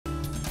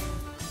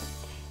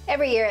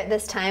Every year at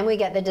this time, we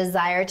get the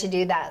desire to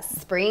do that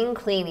spring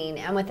cleaning.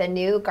 And with a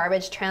new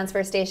garbage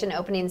transfer station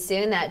opening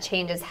soon, that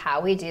changes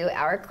how we do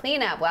our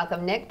cleanup.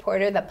 Welcome Nick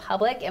Porter, the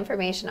Public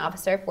Information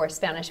Officer for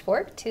Spanish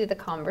Fork, to the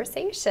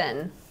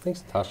conversation.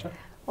 Thanks, Tasha.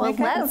 Well,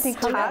 let's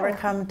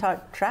come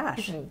talk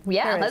trash.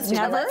 Yeah, let's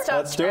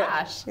talk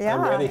trash. Yeah.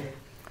 I'm ready.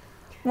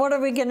 What are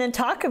we going to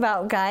talk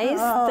about, guys?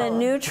 The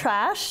new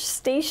trash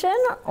station,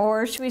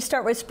 or should we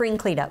start with spring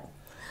cleanup?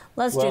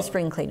 Let's do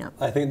spring cleanup.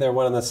 I think they're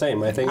one and the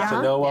same. I think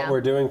to know what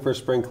we're doing for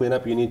spring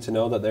cleanup, you need to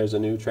know that there's a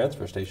new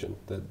transfer station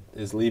that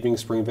is leaving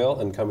Springville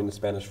and coming to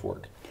Spanish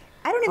Fork.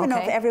 I don't even know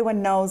if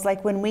everyone knows,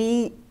 like when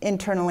we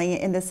internally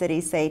in the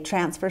city say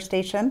transfer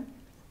station,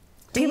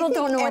 people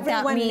don't know what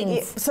that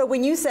means. So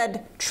when you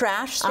said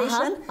trash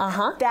station,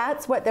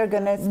 that's what they're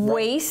going to...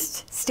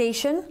 Waste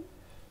station?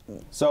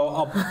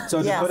 So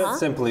to put it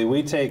simply,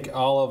 we take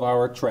all of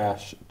our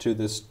trash to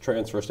this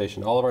transfer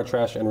station, all of our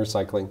trash and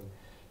recycling.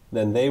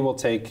 Then they will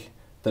take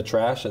the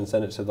trash and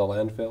send it to the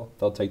landfill.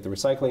 They'll take the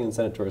recycling and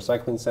send it to a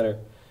recycling center.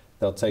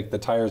 They'll take the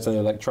tires and the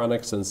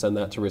electronics and send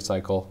that to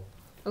recycle.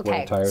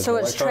 Okay, so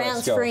it's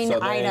transferring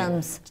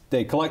items.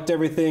 They collect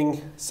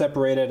everything,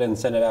 separate it, and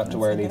send it out to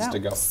where it needs to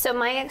go. So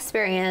my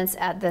experience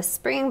at the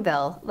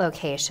Springville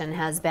location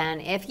has been,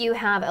 if you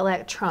have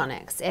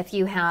electronics, if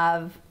you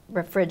have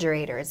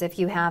refrigerators, if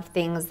you have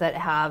things that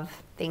have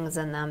things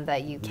in them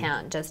that you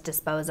can't just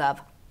dispose of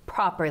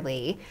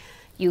properly,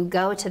 you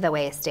go to the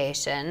waste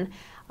station.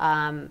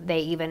 They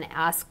even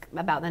ask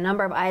about the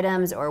number of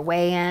items or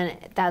weigh in.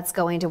 That's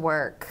going to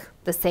work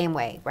the same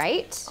way,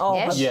 right?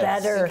 Oh, but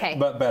better. Okay.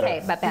 But better.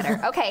 Okay, but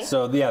better. Okay.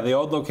 So yeah, the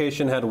old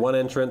location had one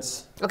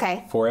entrance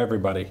for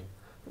everybody.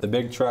 The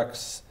big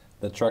trucks,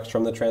 the trucks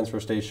from the transfer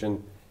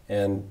station,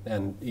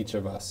 and each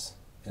of us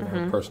in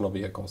our personal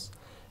vehicles.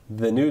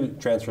 The new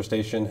transfer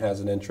station has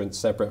an entrance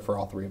separate for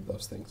all three of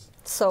those things.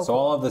 So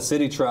all of the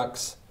city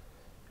trucks,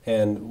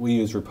 and we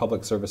use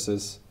Republic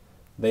Services,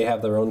 they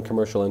have their own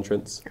commercial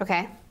entrance.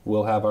 Okay.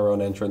 We'll have our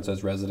own entrance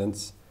as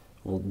residents.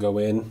 We'll go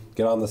in,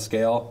 get on the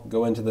scale,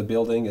 go into the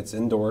building. It's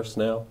indoors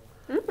now.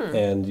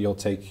 And you'll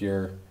take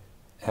your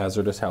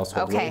hazardous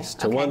household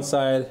waste to one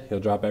side. You'll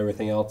drop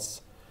everything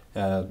else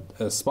at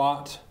a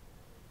spot.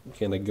 You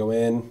can go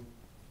in,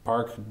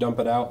 park, dump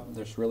it out.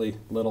 There's really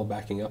little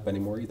backing up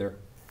anymore either.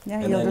 Yeah,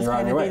 and you'll just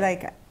kind of be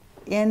like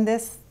in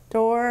this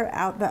door,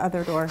 out the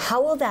other door.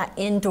 How will that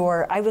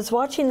indoor, I was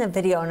watching the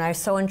video and I was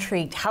so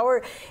intrigued.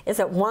 Is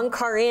it one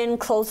car in,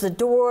 close the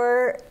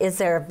door? Is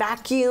there a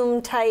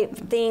vacuum type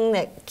thing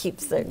that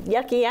keeps the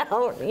yucky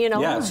out, you know?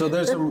 Yeah, so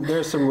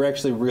there's some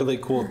actually really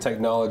cool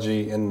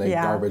technology in the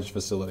garbage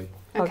facility.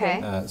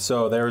 Okay.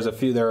 So there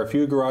are a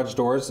few garage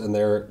doors and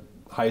they're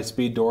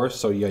high-speed doors,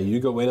 so yeah, you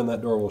go in and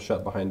that door will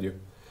shut behind you.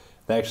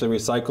 They actually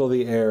recycle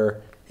the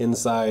air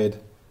inside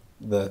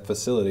the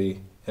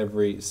facility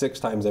 6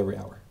 times every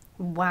hour.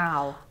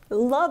 Wow.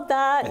 Love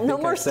that. No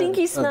more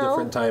stinky smell. A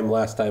different time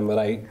last time, but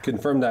I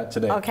confirmed that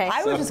today. Okay.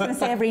 I was just going to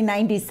say every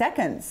 90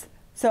 seconds.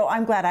 So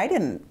I'm glad I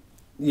didn't.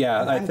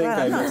 Yeah, I think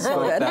I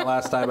misspoke that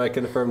last time. I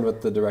confirmed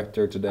with the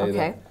director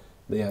today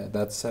that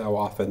that's how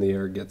often the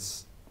air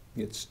gets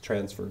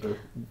transferred or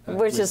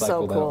which is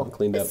so cool. And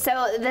cleaned up.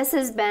 So this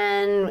has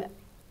been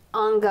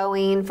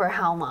ongoing for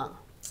how long?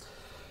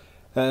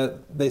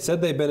 They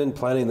said they've been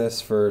planning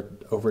this for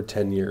over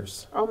 10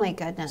 years. Oh my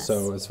goodness.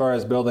 So as far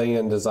as building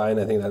and design,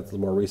 I think that's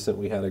more recent.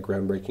 We had a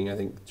groundbreaking, I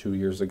think, 2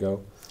 years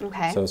ago.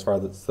 Okay. So as far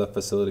as the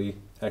facility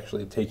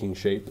actually taking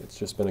shape, it's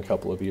just been a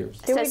couple of years.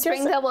 So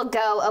Springville will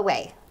go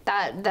away.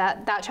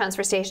 That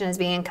transfer station is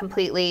being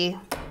completely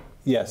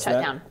shut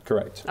down.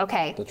 Correct.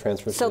 Okay. The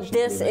transfer station. So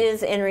this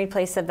is in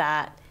replace of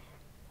that.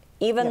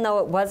 Even though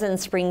it was in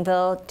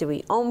Springville, do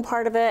we own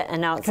part of it?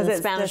 And now it's in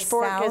Spanish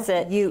Fork. Is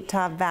it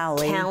Utah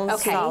Valley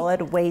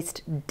Solid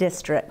Waste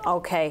District?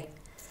 Okay.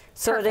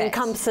 So it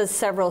encompasses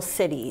several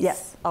cities.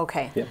 Yes.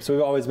 Okay. Yep. So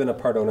we've always been a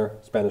part owner,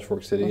 Spanish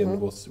Fork City,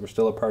 and we're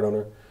still a part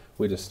owner.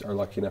 We just are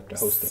lucky enough to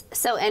host it.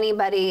 So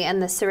anybody in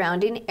the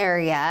surrounding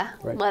area,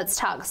 let's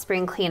talk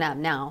spring cleanup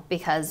now,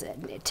 because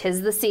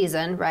 'tis the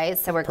season, right?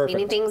 So we're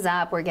cleaning things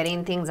up, we're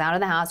getting things out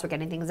of the house, we're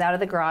getting things out of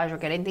the garage, we're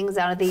getting things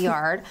out of the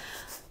yard.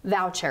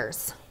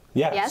 Vouchers.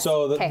 Yeah, yes?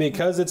 So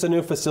because it's a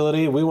new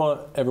facility, we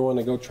want everyone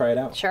to go try it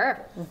out. Sure.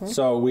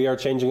 So we are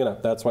changing it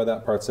up. That's why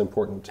that part's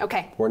important.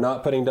 Okay. We're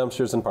not putting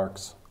dumpsters in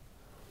parks.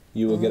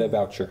 You will get a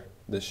voucher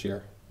this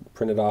year.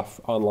 Print it off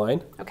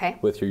online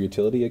with your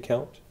utility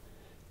account.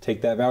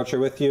 Take that voucher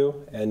with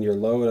you and your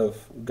load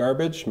of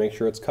garbage. Make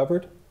sure it's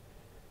covered.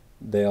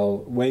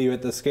 They'll weigh you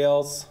at the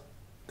scales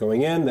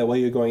going in. They'll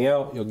weigh you going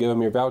out. You'll give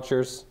them your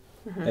vouchers,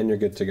 and you're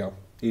good to go.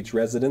 Each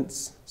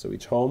residence, so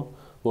each home,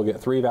 will get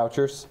 3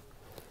 vouchers.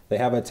 They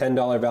have a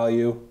 $10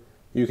 value.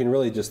 You can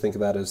really just think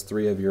of that as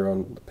 3 of your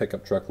own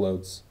pickup truck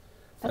loads.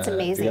 That's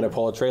amazing. If you're going to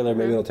pull a trailer,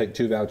 maybe they'll take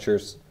 2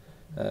 vouchers,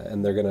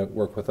 and they're going to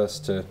work with us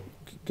to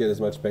get as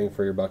much bang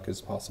for your buck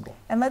as possible.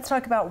 And let's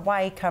talk about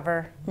why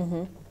cover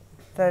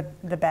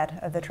the bed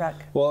of the truck.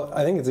 Well,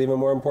 I think it's even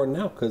more important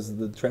now because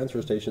the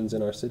transfer station's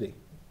in our city.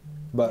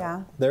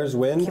 But there's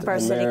wind, Keep our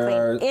and city there clean.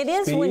 are It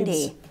is speeds,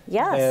 windy,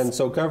 yes. And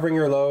so covering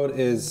your load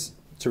is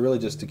to really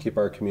just to keep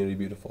our community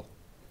beautiful.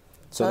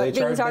 So things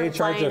they aren't charge a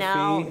flying fee.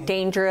 out,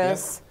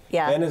 dangerous. Yep.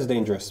 Yeah. And it's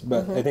dangerous,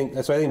 but I think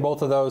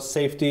both of those,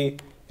 safety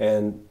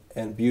and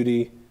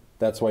beauty,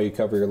 that's why you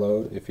cover your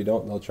load. If you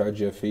don't, they'll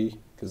charge you a fee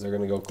because they're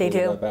going to go clean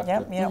it up after.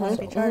 Yep, you don't want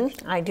to be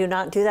charged. I do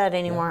not do that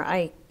anymore.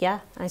 I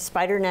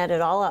spider net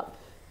it all up,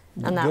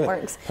 and that Good.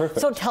 works.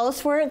 Perfect. So tell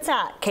us where it's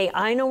at. Okay,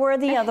 I know where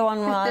the other one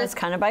was,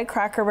 kind of by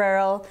Cracker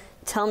Barrel.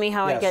 Tell me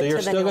how I get to the so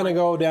you're still going to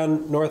new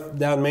one. go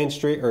down Main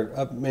Street or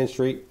up Main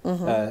Street,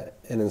 and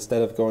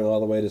instead of going all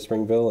the way to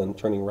Springville and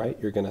turning right,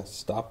 you're going to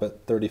stop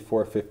at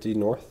 3450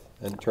 North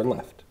and turn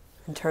left.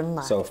 And turn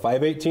left. So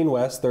 518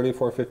 West,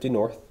 3450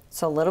 North.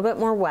 So a little bit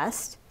more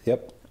west.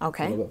 Yep.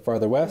 Okay. A little bit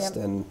farther west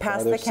and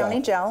Past farther the county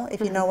south. jail, if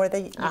you know where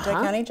the Utah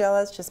County jail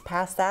is, just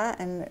past that,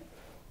 and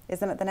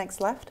isn't it the next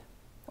left?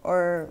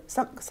 Or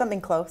something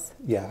close?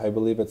 Yeah, I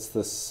believe it's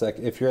the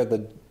second. If you're at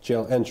the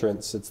jail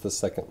entrance, it's the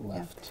second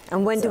left.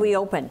 And when do we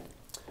open?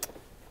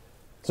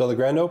 So the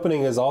grand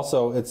opening is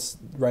also, it's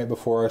right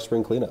before our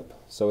spring cleanup.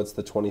 So it's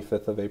the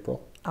 25th of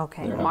April.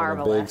 Okay. They're having a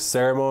big Marvelous.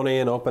 ceremony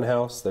and open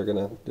house. They're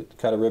going to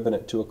cut a ribbon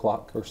at 2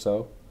 o'clock or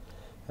so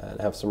and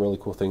have some really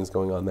cool things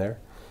going on there.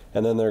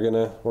 And then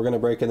we're gonna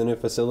break in the new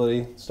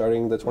facility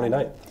starting the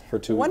 29th for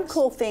 2 weeks. One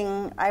cool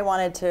thing I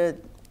wanted to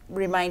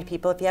remind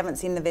people, if you haven't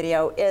seen the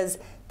video, is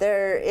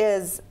there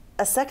is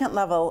a second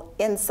level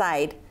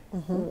inside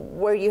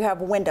where you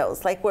have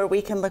windows, like where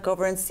we can look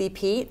over and see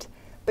Pete,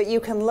 but you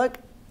can look,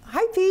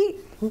 hi Pete,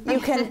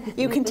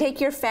 you can take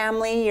your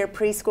family, your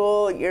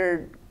preschool,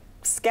 your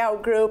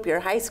scout group, your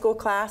high school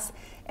class,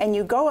 and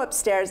you go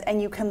upstairs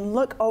and you can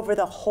look over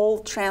the whole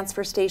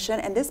transfer station,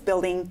 and this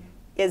building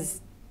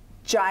is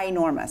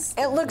ginormous.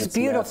 It looks It's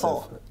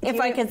beautiful. massive.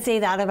 If I could say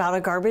that about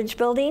a garbage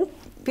building,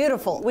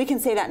 beautiful. We can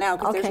say that now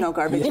because there's Okay. no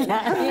garbage in it.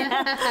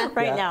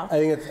 Right Yeah, now. I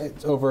think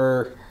it's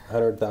over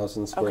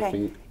 100,000 square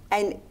feet.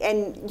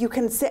 And you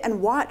can sit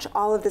and watch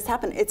all of this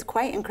happen. It's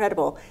quite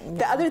incredible.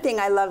 The other thing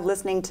I love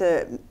listening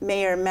to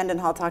Mayor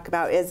Mendenhall talk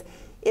about is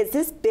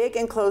this big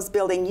enclosed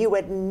building you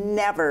would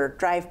never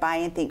drive by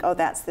and think, oh,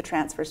 that's the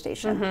transfer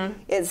station.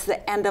 It's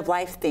the end of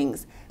life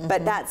things.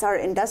 But that's our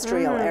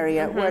industrial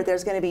area where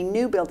there's going to be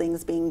new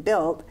buildings being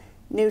built,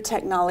 new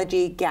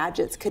technology,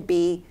 gadgets could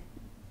be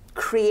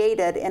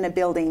created in a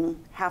building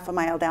half a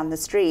mile down the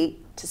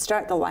street to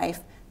start the life.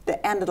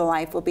 The end of the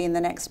life will be in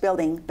the next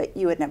building, but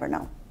you would never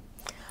know.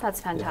 That's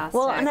fantastic.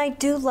 Well, and I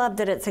do love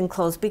that it's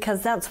enclosed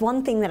because that's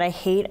one thing that I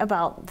hate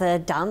about the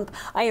dump.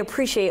 I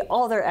appreciate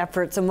all their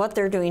efforts and what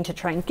they're doing to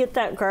try and get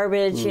that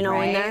garbage, you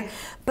know, in there.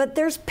 But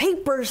there's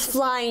papers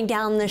flying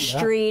down the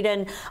street,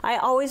 and I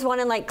always want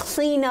to like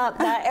clean up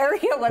that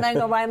area when I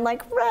go by. I'm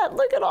like, Rhett,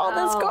 look at all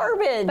this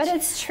garbage. But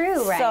it's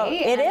true, right? So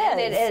it And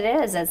is.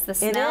 It is. It's the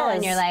smell,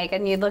 and you're like,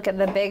 and you look at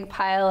the big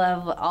pile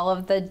of all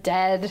of the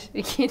dead,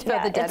 the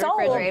dead it's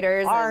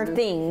refrigerators. all our and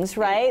things,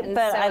 right? and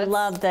But so I it's-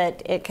 love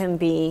that it can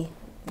be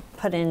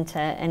put into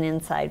an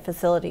inside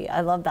facility.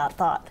 I love that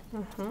thought.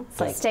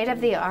 It's like, state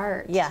of the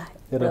art. yeah,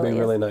 It'll be is.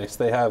 really nice.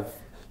 They have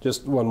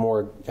just one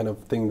more kind of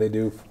thing they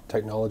do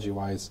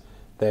technology-wise.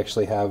 They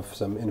actually have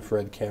some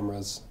infrared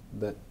cameras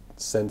that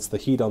sense the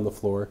heat on the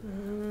floor,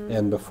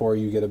 and before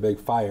you get a big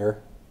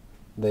fire,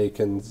 they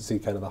can see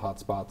kind of the hot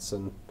spots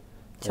and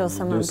So and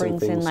someone do some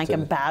brings in things like to a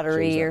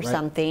battery change that, or right.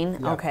 something.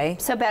 Yeah. Okay.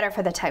 So better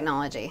for the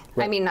technology. I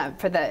Right. mean, not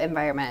for the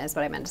environment is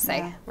what I meant to say,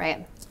 Yeah.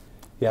 right?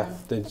 Yeah,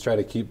 they try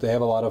to keep. They have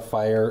a lot of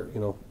fire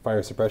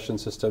suppression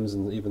systems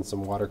and even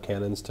some water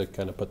cannons to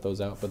kind of put those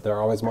out. But they're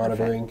always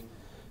monitoring,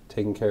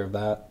 taking care of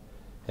that,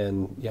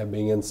 and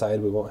being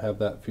inside, we won't have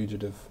that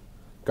fugitive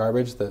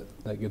garbage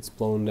that gets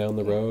blown down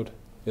the road.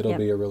 It'll Yep.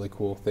 be a really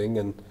cool thing.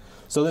 And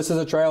so this is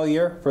a trial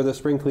year for the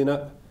spring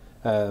cleanup.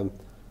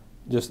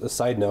 Just a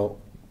side note: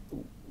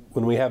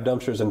 when we have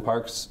dumpsters in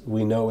parks,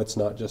 we know it's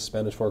not just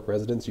Spanish Fork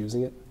residents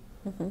using it.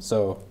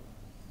 So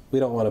we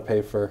don't want to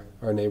pay for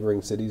our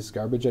neighboring cities'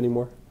 garbage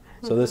anymore.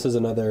 So this is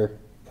another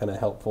kind of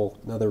helpful,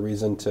 another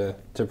reason to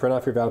print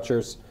off your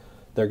vouchers.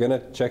 They're going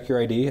to check your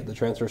ID at the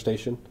transfer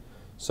station.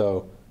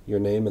 So your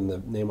name and the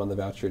name on the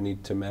voucher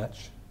need to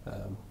match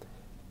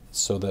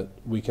so that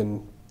we can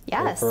pay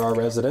Yes. for our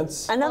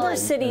residents. Another and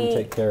city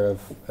take care of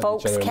each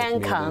Folks other in the can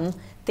community.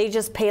 come. They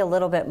just pay a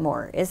little bit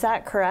more. Is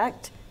that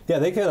correct? Yeah,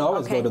 they can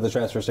always Okay. go to the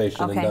transfer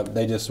station Okay. and dump.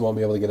 They just won't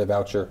be able to get a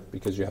voucher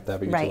because you have to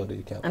have a Right. utility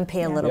account. And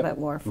pay a little Yep. bit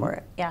more for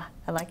it. Yeah,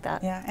 I like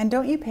that. Yeah, and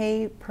don't you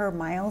pay per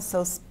mile?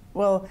 So,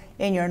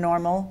 in your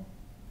normal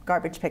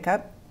garbage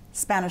pickup,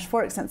 Spanish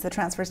Fork, since the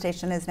transfer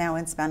station is now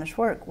in Spanish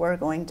Fork, we're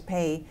going to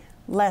pay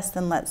less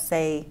than, let's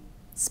say,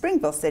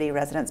 Springville City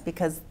residents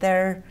because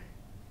their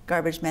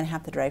garbage men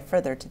have to drive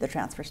further to the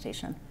transfer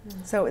station.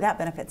 So that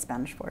benefits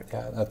Spanish Fork. Yeah,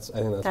 I think that's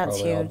That's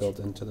probably all huge. built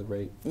into the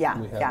rate Yeah,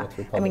 we have yeah. with I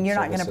Republic mean, you're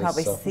not going to Services,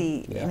 probably so,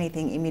 see yeah.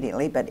 anything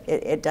immediately, but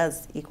it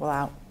does equal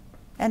out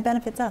and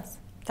benefits us.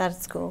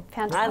 That's cool.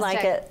 Fantastic. I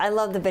like it. I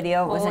love the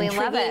video. It was Well, we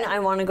love intriguing. it. I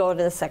want to go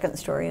to the second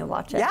story and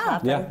watch it Yeah.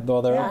 happen. Yeah,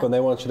 well, they're Yeah. open.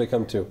 They want you to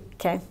come too.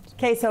 Okay.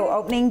 Okay, so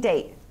opening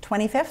date,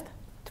 25th?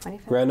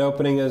 25th. Grand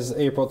opening is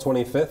April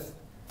 25th.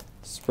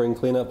 Spring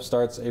cleanup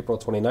starts April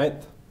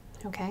 29th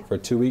Okay. for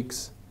 2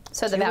 weeks.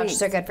 So the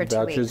vouchers are good for 2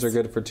 weeks? Vouchers are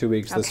good for 2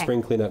 weeks, the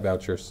spring cleanup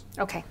vouchers.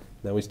 Okay.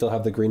 Now we still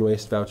have the green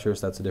waste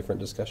vouchers, that's a different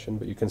discussion,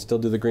 but you can still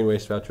do the green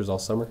waste vouchers all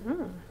summer.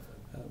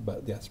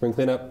 But yeah, spring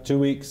cleanup, 2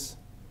 weeks,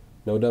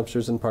 no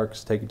dumpsters in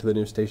parks, take it to the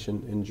news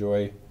station,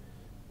 enjoy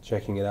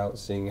checking it out,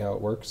 seeing how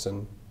it works,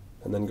 and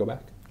then go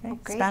back. Okay.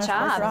 Great Spanish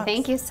job. rocks.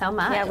 Thank you so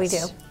much. Yeah, we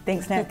do.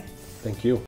 Thanks, Nick. Thank you.